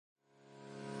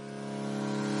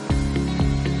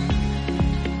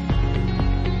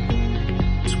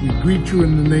We greet you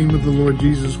in the name of the Lord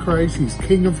Jesus Christ. He's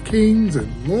King of Kings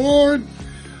and Lord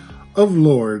of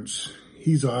Lords.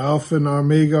 He's our Alpha and our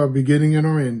Omega, our beginning and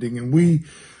our ending. And we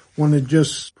want to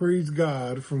just praise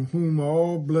God, from whom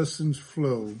all blessings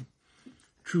flow.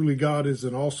 Truly, God is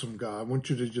an awesome God. I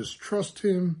want you to just trust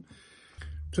him.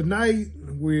 Tonight,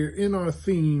 we're in our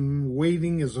theme,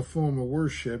 waiting as a form of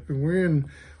worship. And we're in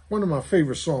one of my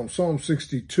favorite Psalms, Psalm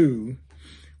 62,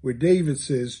 where David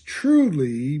says,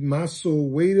 "Truly my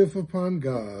soul waiteth upon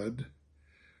God,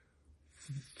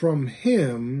 from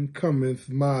him cometh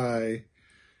my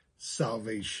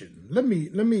salvation." Let me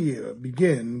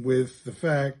begin with the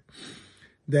fact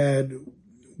that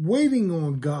waiting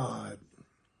on God,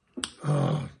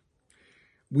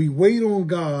 we wait on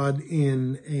God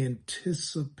in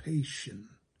anticipation.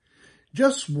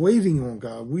 Just waiting on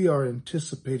God, we are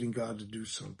anticipating God to do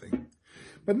something.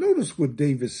 But notice what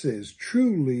David says,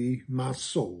 "Truly my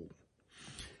soul."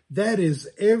 That is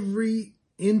every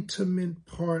intimate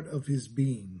part of his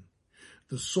being.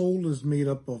 The soul is made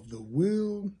up of the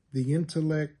will, the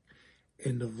intellect,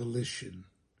 and the volition.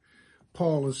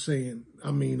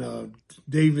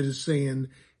 David is saying,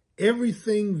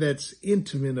 everything that's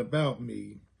intimate about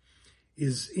me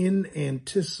is in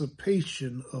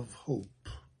anticipation of hope.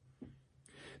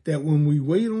 That when we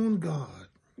wait on God,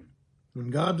 when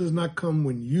God does not come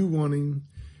when you want him,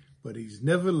 but he's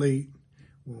never late,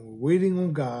 when we're waiting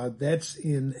on God, that's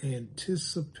in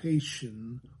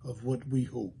anticipation of what we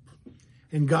hope.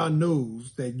 And God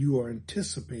knows that you are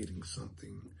anticipating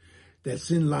something that's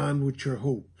in line with your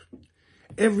hope.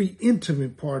 Every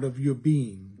intimate part of your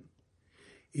being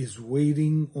is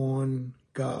waiting on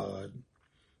God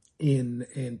in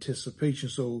anticipation.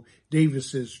 So David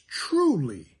says,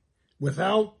 truly,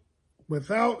 without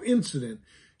incident,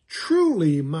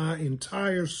 truly my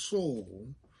entire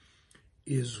soul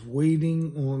is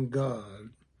waiting on God.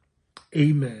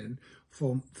 Amen.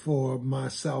 For my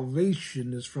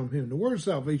salvation is from him. The word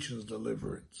salvation is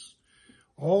deliverance.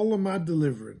 All of my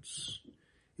deliverance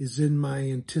is in my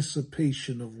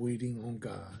anticipation of waiting on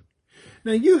God.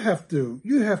 Now you have to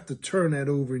turn that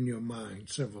over in your mind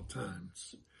several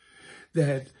times.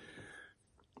 That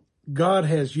God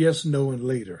has yes, no, and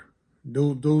later.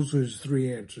 Those are his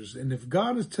three answers. And if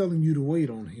God is telling you to wait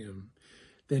on him,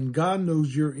 then God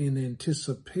knows you're in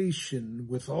anticipation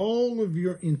with all of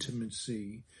your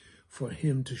intimacy for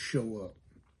him to show up.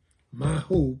 My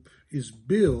hope is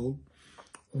built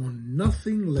on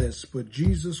nothing less but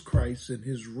Jesus Christ and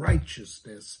his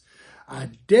righteousness. I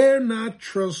dare not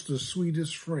trust the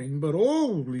sweetest frame, but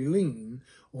only lean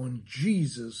on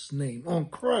Jesus' name, on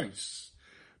Christ.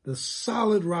 The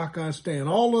solid rock I stand.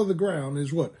 All other ground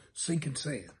is what? Sinking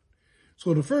sand.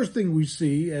 So the first thing we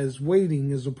see as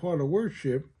waiting is a part of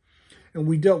worship, and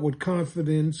we dealt with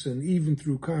confidence and even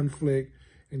through conflict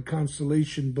and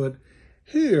consolation. But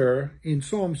here in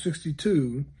Psalm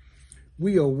 62,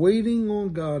 we are waiting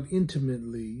on God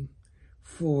intimately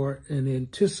for an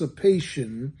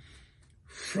anticipation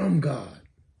from God.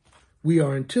 We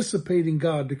are anticipating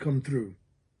God to come through.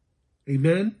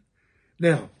 Amen?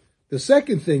 Now, the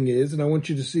second thing is, and I want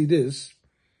you to see this,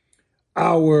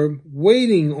 our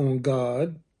waiting on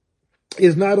God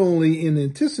is not only in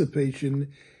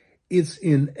anticipation, it's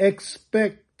in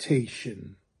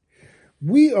expectation.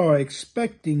 We are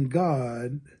expecting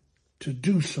God to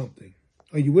do something.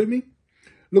 Are you with me?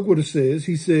 Look what it says.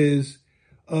 He says,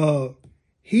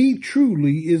 he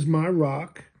truly is my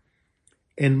rock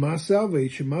and my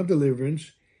salvation, my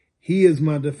deliverance. He is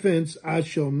my defense. I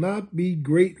shall not be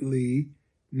greatly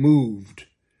moved.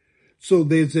 So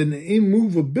there's an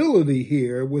immovability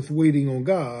here with waiting on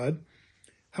God.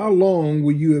 How long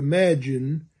will you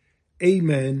imagine,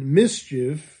 amen,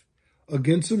 mischief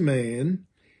against a man?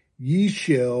 Ye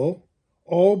shall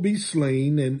all be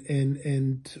slain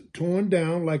and torn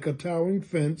down like a towering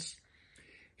fence.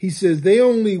 He says they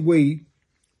only wait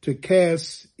to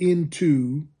cast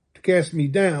me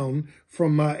down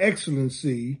from my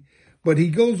excellency. But he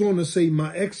goes on to say,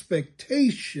 my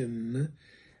expectation,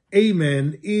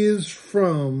 amen, is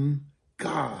from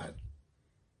God.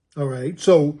 All right.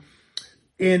 So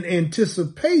in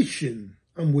anticipation,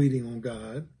 I'm waiting on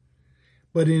God.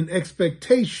 But in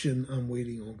expectation, I'm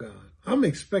waiting on God. I'm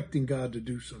expecting God to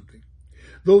do something.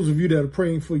 Those of you that are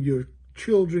praying for your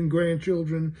children,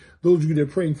 grandchildren, those of you that are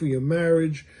praying for your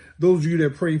marriage, those of you that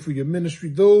are praying for your ministry,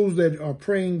 those that are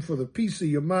praying for the peace of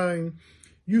your mind,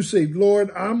 you say,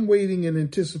 Lord, I'm waiting in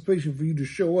anticipation for you to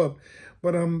show up,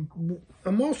 but I'm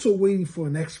also waiting for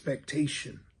an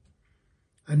expectation.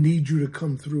 I need you to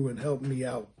come through and help me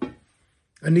out.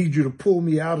 I need you to pull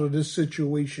me out of this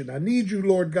situation. I need you,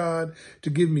 Lord God,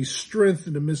 to give me strength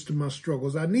in the midst of my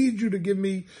struggles. I need you to give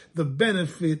me the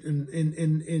benefit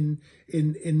in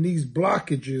these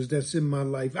blockages that's in my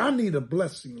life. I need a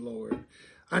blessing, Lord.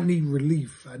 I need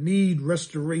relief. I need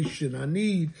restoration. I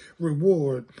need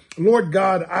reward. Lord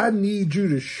God, I need you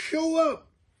to show up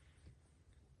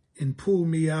and pull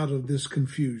me out of this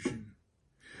confusion.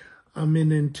 I'm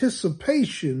in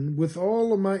anticipation with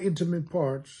all of my intimate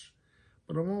parts,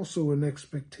 but I'm also in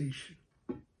expectation.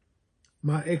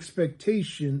 My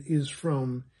expectation is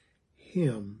from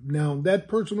him. Now, that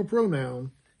personal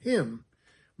pronoun, him,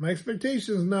 my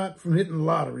expectation is not from hitting the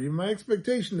lottery. My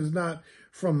expectation is not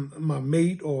from my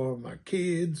mate or my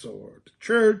kids or the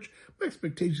church. My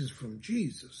expectation is from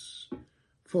Jesus.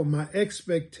 For my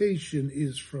expectation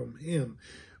is from him.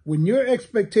 When your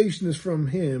expectation is from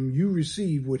him, you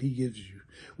receive what he gives you.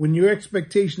 When your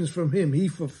expectation is from him, he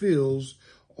fulfills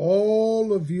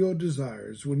all of your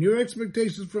desires. When your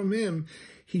expectation is from him,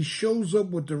 he shows up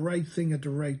with the right thing at the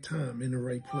right time in the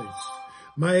right place.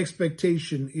 My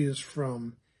expectation is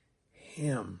from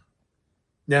him.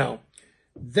 Now,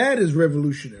 that is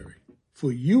revolutionary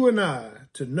for you and I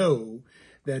to know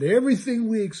that everything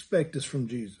we expect is from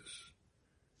Jesus.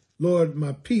 Lord,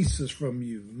 my peace is from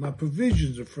you. My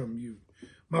provisions are from you.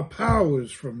 My power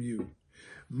is from you.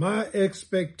 My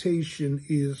expectation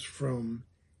is from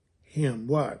him.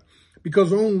 Why?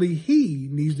 Because only he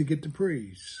needs to get the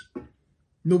praise.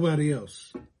 Nobody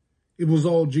else. It was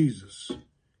all Jesus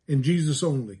and Jesus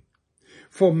only.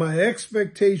 For my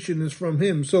expectation is from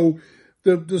him. So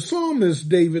the psalmist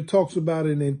David talks about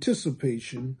in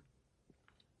anticipation.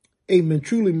 Amen.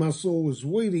 Truly my soul is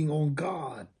waiting on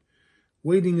God.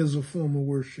 Waiting is a form of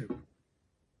worship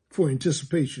for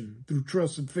anticipation through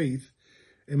trust and faith.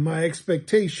 And my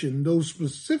expectation, those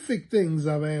specific things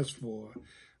I've asked for,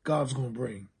 God's going to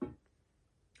bring.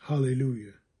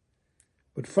 Hallelujah.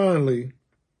 But finally,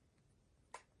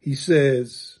 he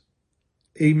says,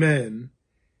 amen,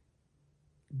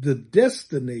 the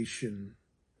destination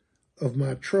of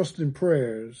my trust and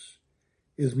prayers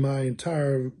is my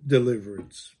entire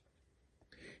deliverance.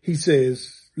 He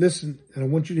says, listen, and I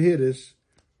want you to hear this.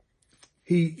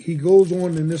 He goes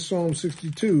on in this Psalm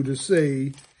 62 to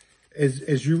say,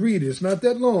 as you read it, it's not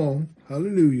that long.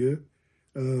 Hallelujah.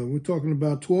 We're talking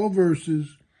about 12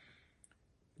 verses.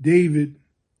 David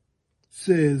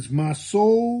says, my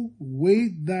soul,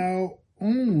 wait thou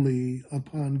only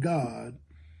upon God,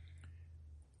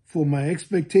 for my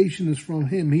expectation is from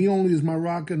him. He only is my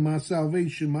rock and my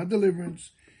salvation, my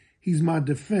deliverance. He's my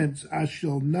defense. I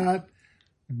shall not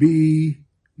be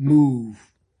moved.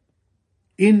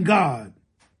 In God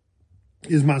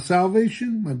is my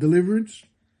salvation, my deliverance,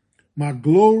 my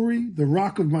glory, the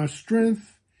rock of my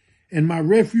strength, and my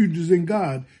refuge is in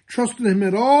God. Trust in him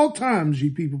at all times, ye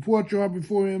people. Pour out your heart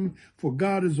before him, for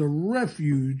God is a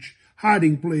refuge,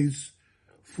 hiding place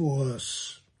for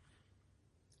us.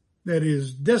 That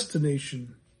is,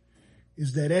 destination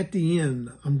is that at the end,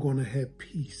 I'm going to have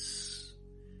peace.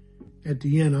 At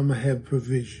the end, I'm going to have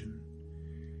provision.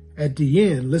 At the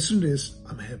end, listen to this,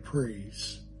 I'm going to have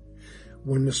praise.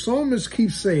 When the psalmist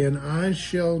keeps saying, I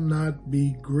shall not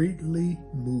be greatly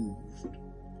moved.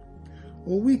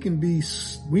 Well, we can be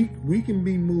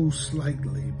moved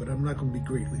slightly, but I'm not going to be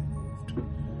greatly moved.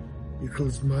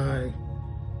 Because my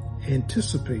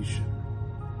anticipation,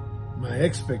 my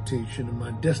expectation, and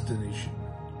my destination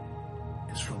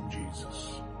is from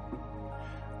Jesus.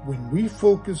 When we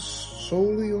focus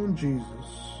solely on Jesus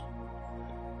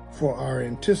for our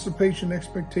anticipation,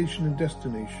 expectation, and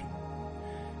destination,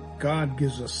 God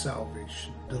gives us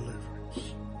salvation,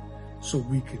 deliverance, so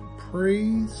we can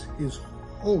praise his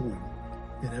holy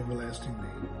and everlasting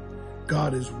name.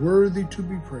 God is worthy to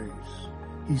be praised.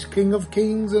 He's King of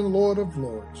kings and Lord of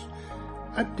lords.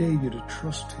 I dare you to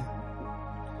trust him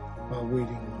by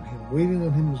waiting on him. Waiting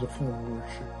on him is a form of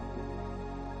worship.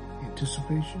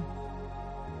 Anticipation,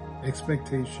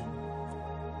 expectation,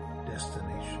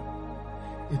 destination.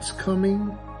 It's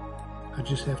coming. I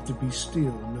just have to be still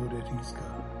and know that he's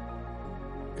God.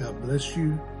 God bless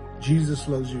you. Jesus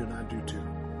loves you, and I do too.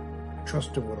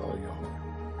 Trust him with all your heart.